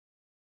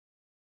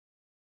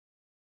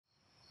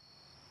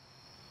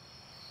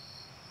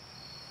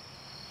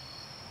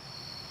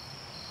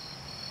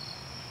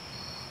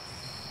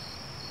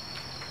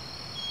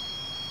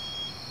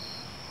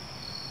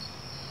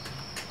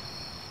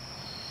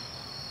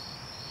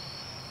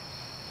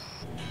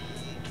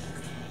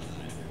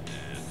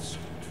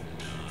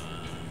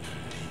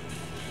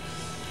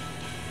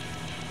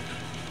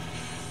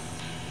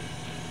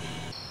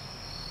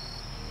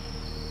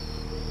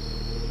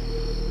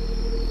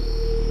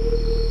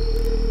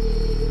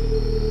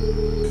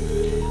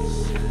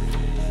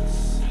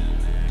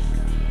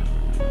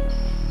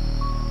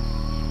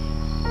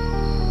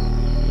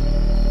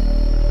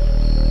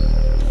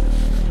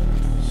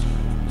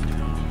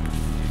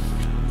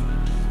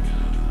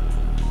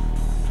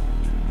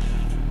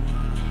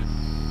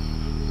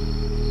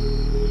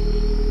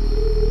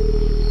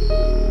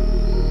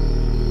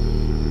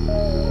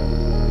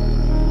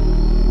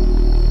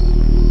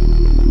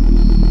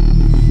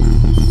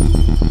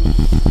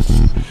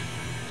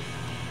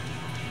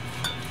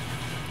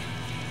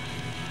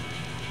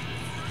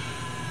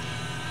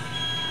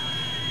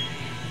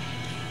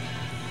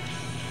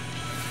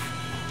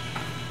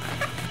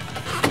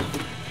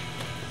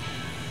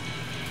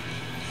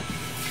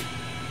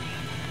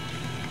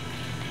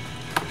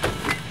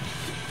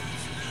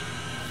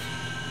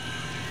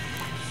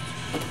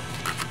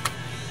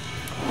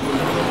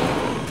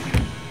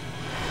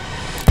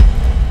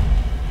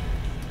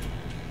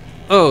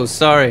Oh,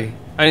 sorry.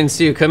 I didn't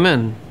see you come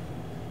in.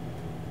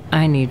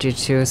 I need you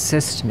to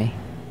assist me.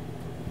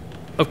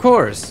 Of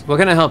course. What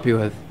can I help you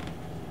with?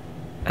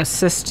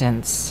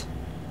 Assistance.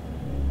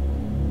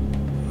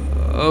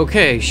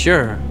 Okay,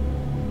 sure.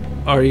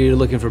 Are you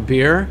looking for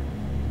beer?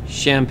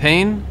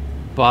 Champagne?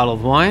 Bottle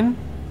of wine?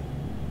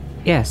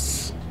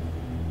 Yes.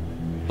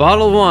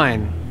 Bottle of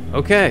wine.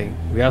 Okay,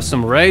 we have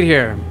some right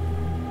here.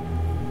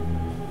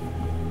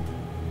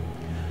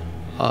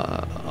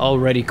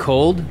 Already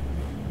cold?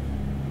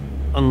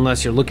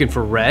 Unless you're looking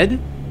for red?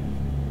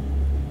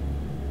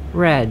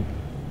 Red.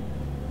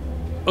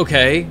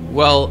 Okay,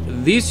 well,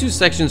 these two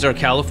sections are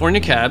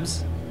California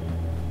cabs.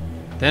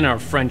 Then our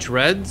French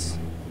reds,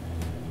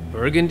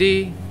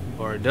 Burgundy,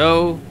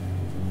 Bordeaux,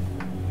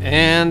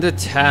 and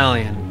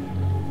Italian.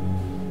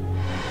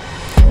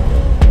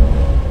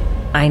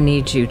 I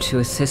need you to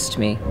assist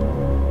me.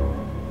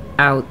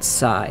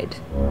 Outside.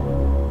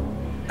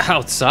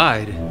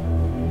 Outside?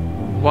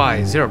 Why,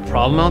 is there a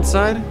problem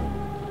outside?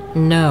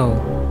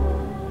 No.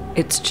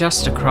 It's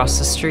just across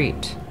the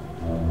street.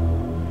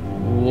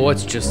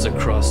 What's just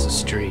across the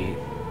street?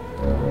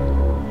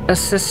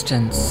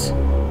 Assistance.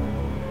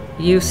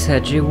 You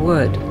said you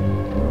would.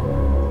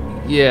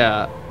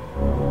 Yeah,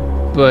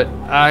 but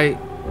I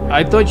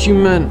thought you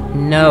meant...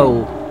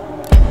 No.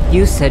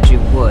 You said you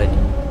would.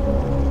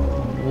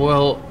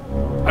 Well,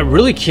 I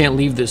really can't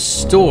leave this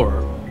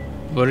store,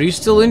 but are you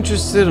still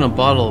interested in a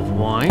bottle of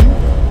wine?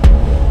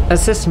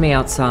 Assist me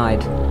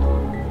outside.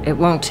 It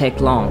won't take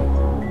long.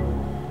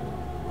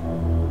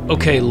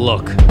 Okay,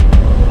 look.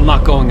 I'm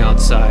not going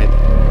outside.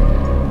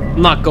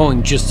 I'm not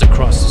going just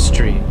across the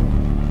street.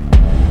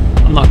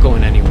 I'm not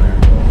going anywhere.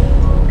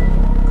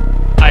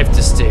 I have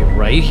to stay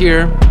right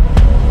here,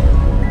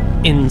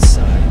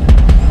 inside.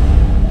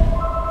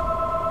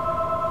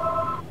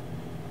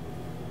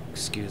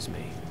 Excuse me.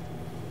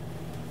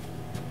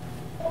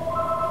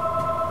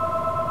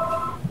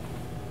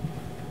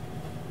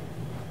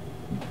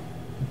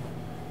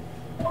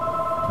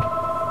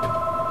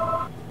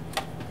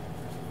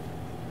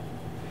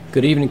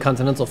 Good evening,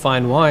 Continental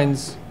Fine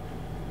Wines.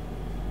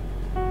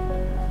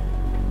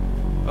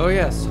 Oh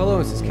yes,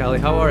 hello Mrs. Kelly,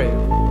 how are you?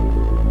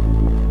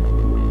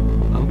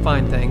 I'm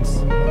fine, thanks.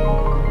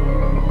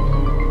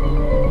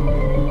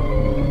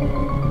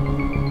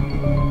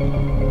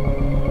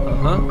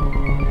 Uh-huh.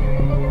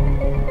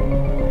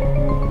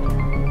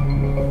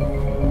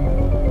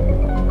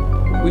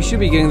 We should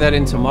be getting that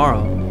in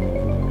tomorrow.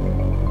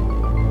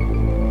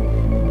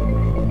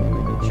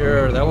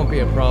 Sure, that won't be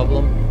a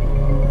problem.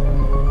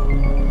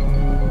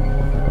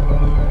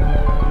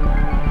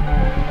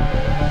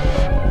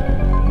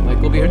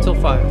 We'll be here till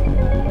 5.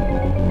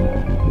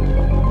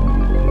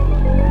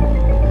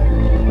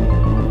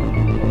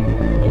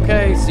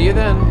 Okay, see you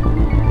then.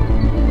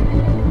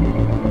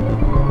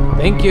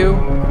 Thank you.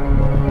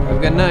 Have a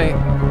good night.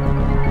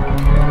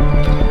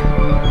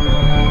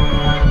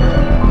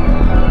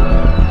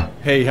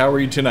 Hey, how are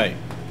you tonight?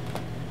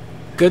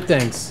 Good,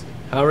 thanks.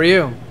 How are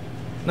you?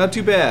 Not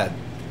too bad.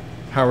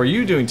 How are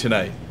you doing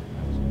tonight?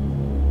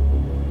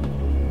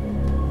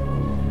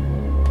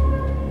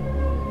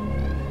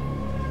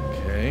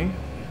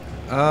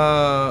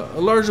 A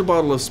larger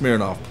bottle of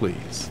Smirnoff,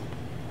 please.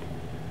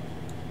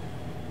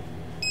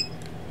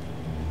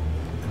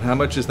 And how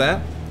much is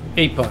that?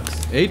 $8.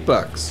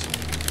 $8.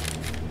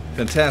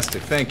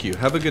 Fantastic, thank you.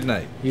 Have a good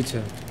night. You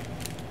too.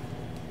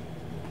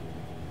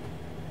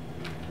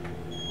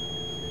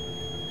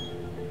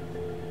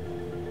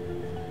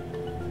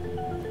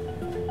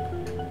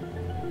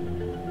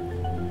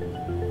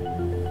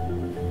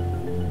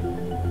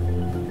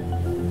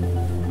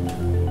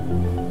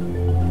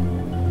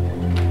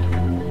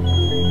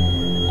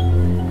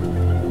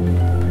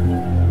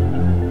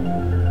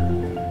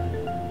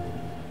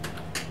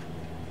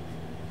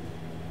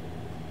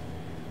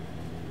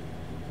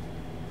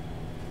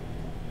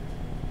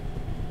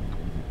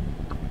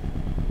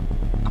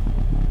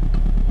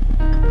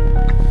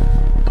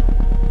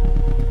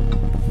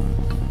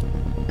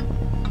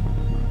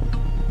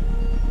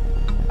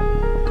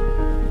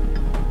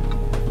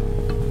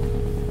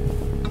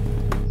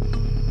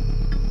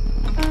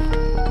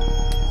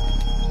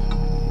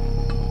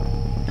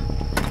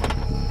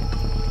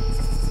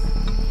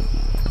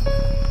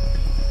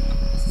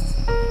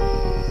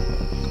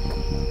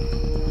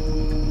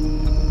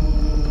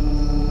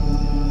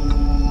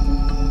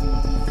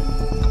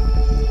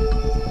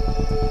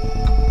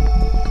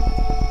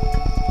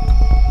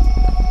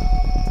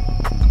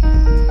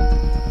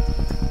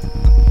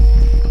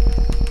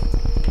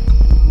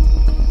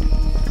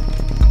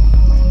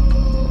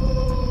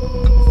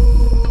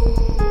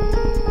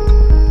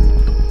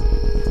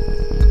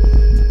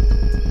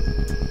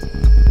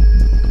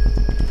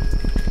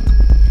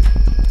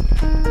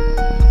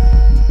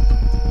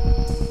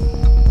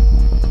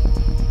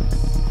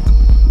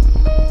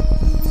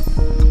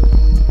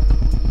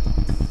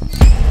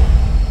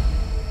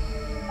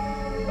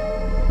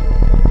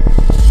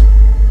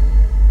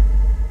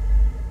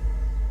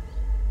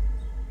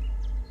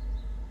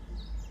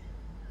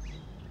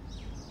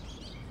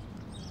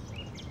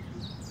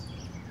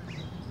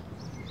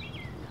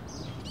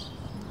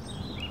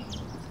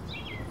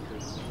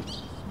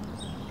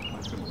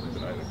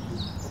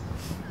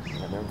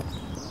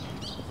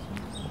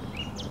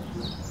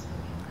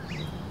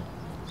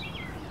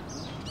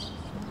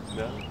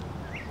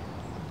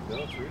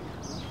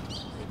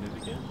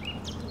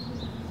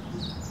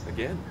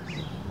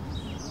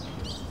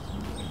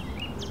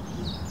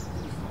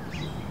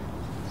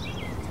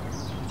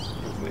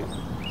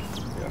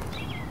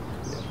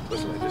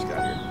 I just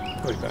got here.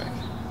 I'll be back.